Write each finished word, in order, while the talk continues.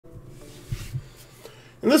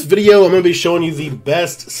In this video, I'm going to be showing you the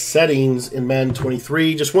best settings in Madden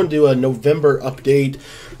 23. Just want to do a November update.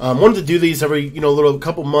 Wanted to do these every, little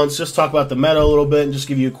couple months, just talk about the meta a little bit and just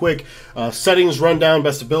give you a quick settings rundown,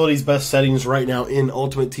 best abilities, best settings right now in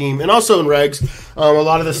Ultimate Team and also in regs. A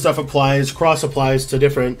lot of this stuff cross applies to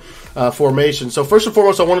different formations. So first and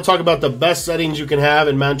foremost, I want to talk about the best settings you can have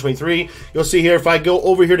in Madden 23. You'll see here, if I go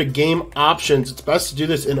over here to game options, it's best to do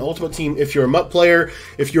this in Ultimate Team if you're a MUT player.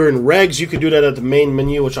 If you're in regs, you can do that at the main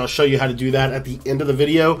menu, which I'll show you how to do that at the end of the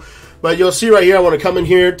video. But you'll see right here, I want to come in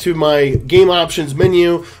here to my game options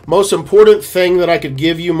menu. Most important thing that I could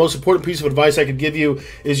give you, most important piece of advice I could give you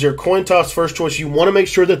is your coin toss first choice. You want to make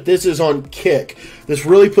sure that this is on kick. This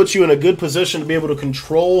really puts you in a good position to be able to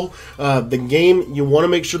control the game. You want to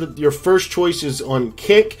make sure that your first choice is on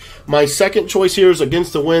kick. My second choice here is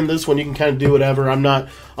against the wind. This one you can kind of do whatever. I'm not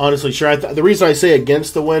honestly sure. The reason I say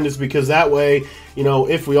against the wind is because that way,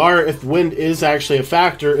 if wind is actually a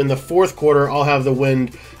factor, in the fourth quarter, I'll have the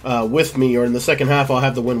wind with me, or in the second half, I'll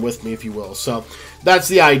have the wind with me, if you will. So that's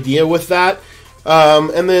the idea with that.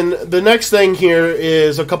 And then the next thing here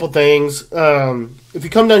is a couple things. If you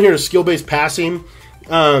come down here to skill-based passing,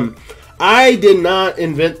 I did not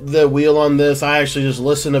invent the wheel on this. I actually just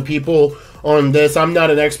listen to people on this. I'm not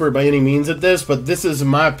an expert by any means at this, but this is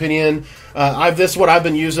my opinion. This is what I've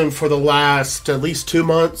been using for the last at least 2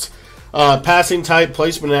 months. Passing type,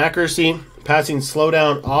 placement, and accuracy. Passing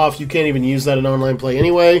slowdown off. You can't even use that in online play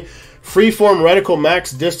anyway. Freeform reticle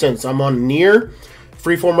max distance. I'm on near.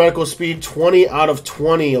 Freeform reticle speed 20 out of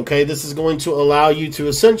 20. Okay, this is going to allow you to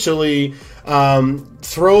essentially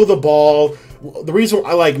throw the ball. The reason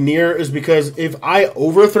I like near is because if I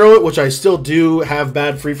overthrow it, which I still do have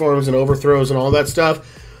bad freeforms and overthrows and all that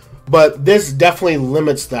stuff, but this definitely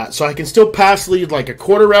limits that. So I can still pass lead like a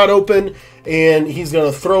quarter route open, and he's going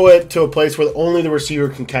to throw it to a place where only the receiver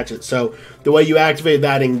can catch it. So the way you activate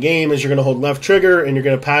that in game is you're going to hold left trigger and you're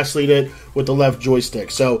going to pass lead it with the left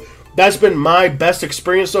joystick. So that's been my best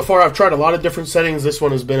experience so far. I've tried a lot of different settings. This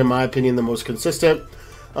one has been, in my opinion, the most consistent.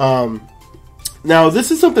 Now,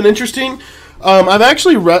 this is something interesting. I've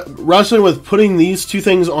actually wrestled with putting these two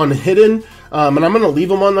things on hidden, and I'm going to leave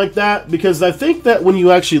them on like that because I think that when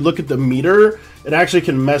you actually look at the meter, it actually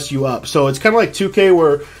can mess you up. So it's kind of like 2K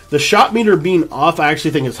where the shot meter being off I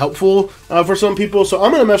actually think is helpful for some people. So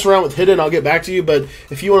I'm going to mess around with hidden. I'll get back to you, but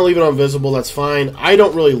if you want to leave it on visible, that's fine. I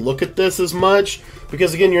don't really look at this as much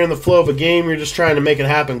because, again, you're in the flow of a game. You're just trying to make it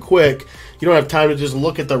happen quick. You don't have time to just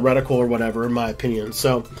look at the reticle or whatever, in my opinion.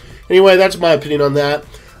 So anyway, that's my opinion on that.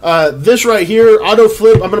 This right here, auto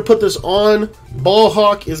flip, I'm going to put this on. Ball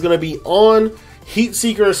hawk is going to be on. Heat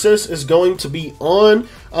seeker assist is going to be on.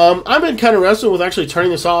 I've been kind of wrestling with actually turning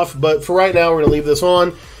this off, but for right now, we're going to leave this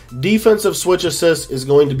on. Defensive switch assist is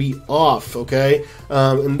going to be off, okay?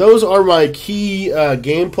 And those are my key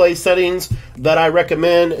gameplay settings that I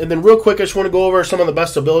recommend. And then real quick, I just want to go over some of the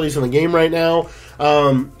best abilities in the game right now.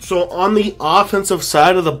 So on the offensive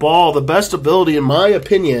side of the ball, the best ability, in my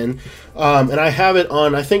opinion, and I have it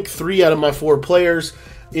on, I think, 3 out of my 4 players,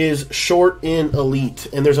 is short in elite.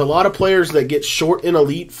 And there's a lot of players that get short in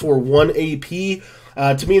elite for 1 AP.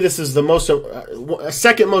 To me, this is the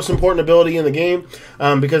second most important ability in the game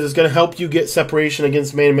because it's going to help you get separation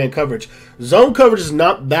against man-to-man coverage. Zone coverage is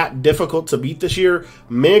not that difficult to beat this year.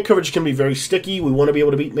 Man coverage can be very sticky. We want to be able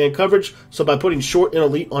to beat man coverage. So by putting short and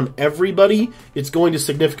elite on everybody, it's going to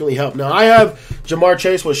significantly help. Now, I have Jamar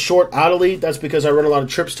Chase with short out elite. That's because I run a lot of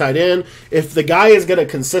trips tight end. If the guy is going to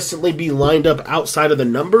consistently be lined up outside of the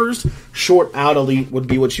numbers, short out elite would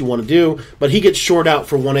be what you want to do. But he gets short out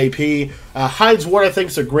for 1 AP. Hyde's Ward, I think,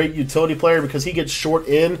 is a great utility player because he gets short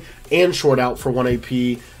in and short out for 1 AP.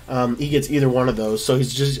 He gets either one of those, so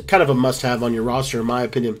he's just kind of a must-have on your roster, in my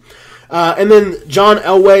opinion. And then John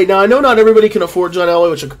Elway. Now, I know not everybody can afford John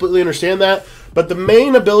Elway, which I completely understand that, but the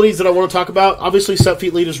main abilities that I want to talk about, obviously set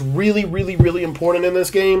feet lead is really, really, really important in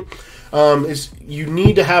this game. Is you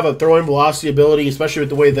need to have a throwing velocity ability, especially with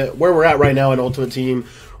the way that where we're at right now in Ultimate Team,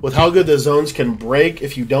 with how good the zones can break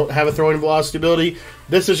if you don't have a throwing velocity ability.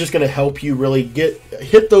 This is just going to help you really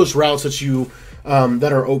hit those routes that you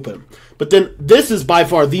that are open. But then this is by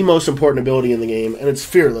far the most important ability in the game, and it's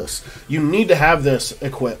Fearless. You need to have this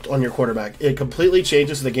equipped on your quarterback. It completely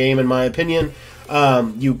changes the game, in my opinion.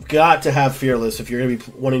 You've got to have Fearless if you're going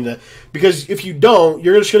to be wanting to, because if you don't,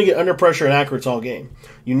 you're just going to get under pressure and accurates all game.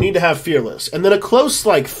 You need to have Fearless. And then a close,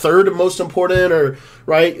 third most important, or,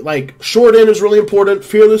 right, short in is really important,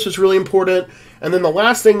 Fearless is really important, and then the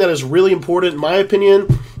last thing that is really important, in my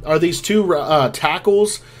opinion, are these 2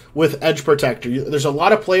 tackles. with Edge Protector. There's a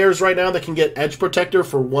lot of players right now that can get Edge Protector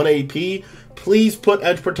for 1 AP. Please put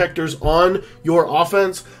Edge Protectors on your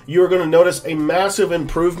offense. You're going to notice a massive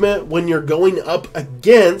improvement when you're going up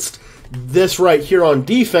against this right here on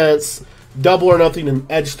defense, double or nothing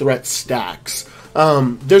and edge threat stacks.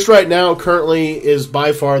 This right now currently is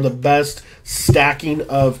by far the best stacking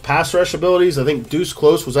of pass rush abilities. I think Deuce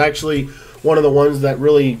Close was actually one of the ones that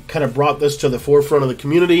really kind of brought this to the forefront of the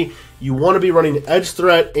community. You want to be running edge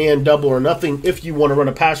threat and double or nothing if you want to run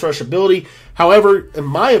a pass rush ability. However, in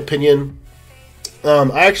my opinion,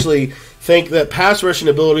 I actually think that pass rushing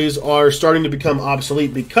abilities are starting to become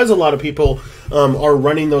obsolete because a lot of people are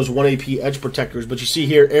running those 1 AP edge protectors. But you see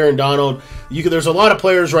here, Aaron Donald, there's a lot of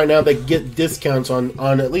players right now that get discounts on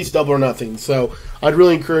at least double or nothing. So I'd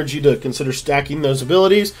really encourage you to consider stacking those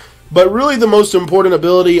abilities. But really the most important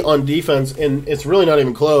ability on defense, and it's really not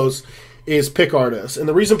even close, is Pick Artist. And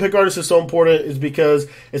the reason Pick Artist is so important is because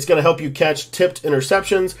it's going to help you catch tipped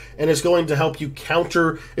interceptions, and it's going to help you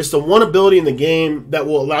counter. It's the one ability in the game that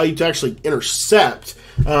will allow you to actually intercept.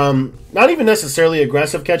 Not even necessarily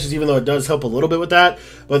aggressive catches, even though it does help a little bit with that.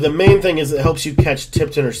 But the main thing is it helps you catch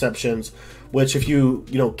tipped interceptions, which if you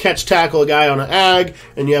catch tackle a guy on an ag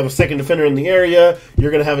and you have a second defender in the area,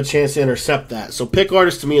 you're going to have a chance to intercept that. So Pick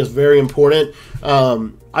Artist to me is very important.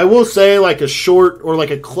 I will say like a short or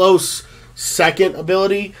like a close second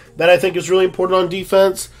ability that I think is really important on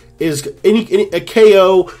defense is a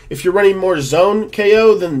KO. If you're running more zone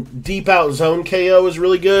KO, then deep out zone KO is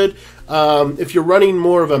really good. If you're running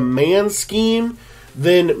more of a man scheme,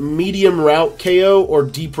 then medium route KO or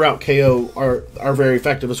deep route KO are very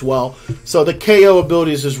effective as well. So the KO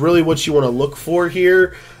abilities is really what you want to look for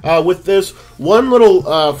here with this. One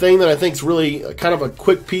little thing that I think is really kind of a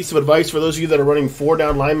quick piece of advice for those of you that are running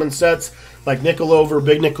 4-down lineman sets, like nickel over,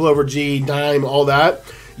 big nickel over G, dime, all that.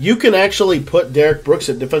 You can actually put Derek Brooks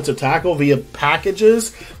at defensive tackle via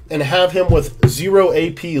packages and have him with 0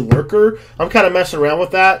 AP lurker. I'm kind of messing around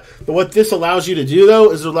with that. But what this allows you to do,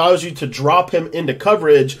 though, is it allows you to drop him into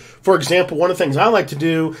coverage. For example, one of the things I like to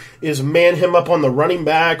do is man him up on the running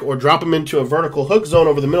back or drop him into a vertical hook zone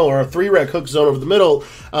over the middle or a 3-rec hook zone over the middle,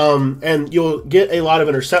 and you'll get a lot of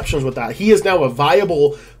interceptions with that. He is now a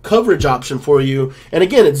viable coverage option for you. And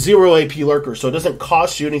again, it's 0 AP lurker, so it doesn't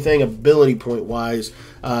cost you anything ability point-wise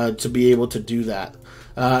to be able to do that.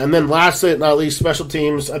 And then lastly, not least, special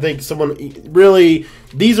teams. I think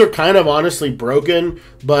these are kind of honestly broken,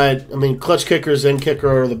 but I mean, clutch kickers and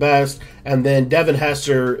kicker are the best. And then Devin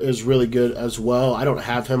Hester is really good as well. I don't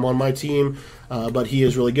have him on my team, but he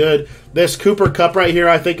is really good. This Cooper Kupp right here,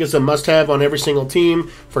 I think, is a must-have on every single team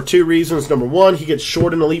for 2 reasons. Number one, he gets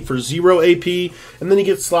short and elite for 0 AP, and then he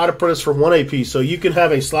gets slot apprentice for 1 AP. So you can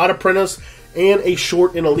have a slot apprentice and a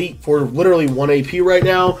short and elite for literally 1 AP right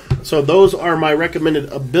now. So those are my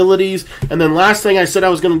recommended abilities. And then last thing I said I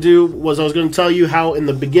was going to do was I was going to tell you how in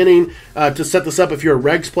the beginning to set this up. If you're a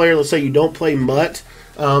regs player, let's say you don't play MUT,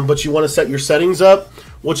 but you want to set your settings up,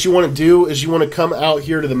 what you want to do is you want to come out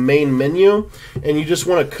here to the main menu, and you just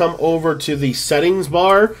want to come over to the settings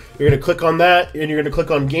bar. You're going to click on that, and you're going to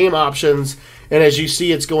click on game options. And as you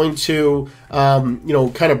see, it's going to,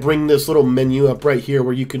 kind of bring this little menu up right here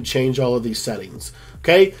where you can change all of these settings.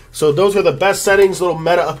 Okay, so those are the best settings, little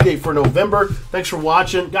meta update for November. Thanks for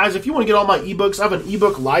watching. Guys, if you want to get all my ebooks, I have an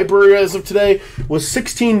ebook library as of today with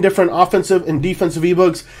 16 different offensive and defensive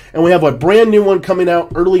ebooks, and we have a brand new one coming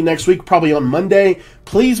out early next week, probably on Monday.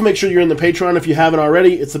 Please make sure you're in the Patreon if you haven't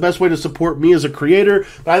already. It's the best way to support me as a creator,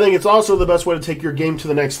 but I think it's also the best way to take your game to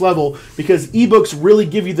the next level because ebooks really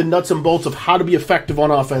give you the nuts and bolts of how to be effective on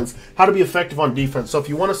offense, how to be effective on defense. So if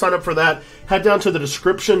you want to sign up for that, head down to the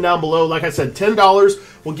description down below. Like I said,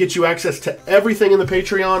 $10 will get you access to everything in the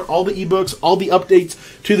Patreon, all the ebooks, all the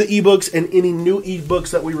updates to the ebooks, and any new ebooks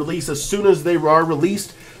that we release as soon as they are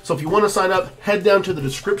released. So if you want to sign up, head down to the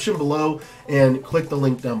description below and click the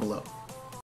link down below.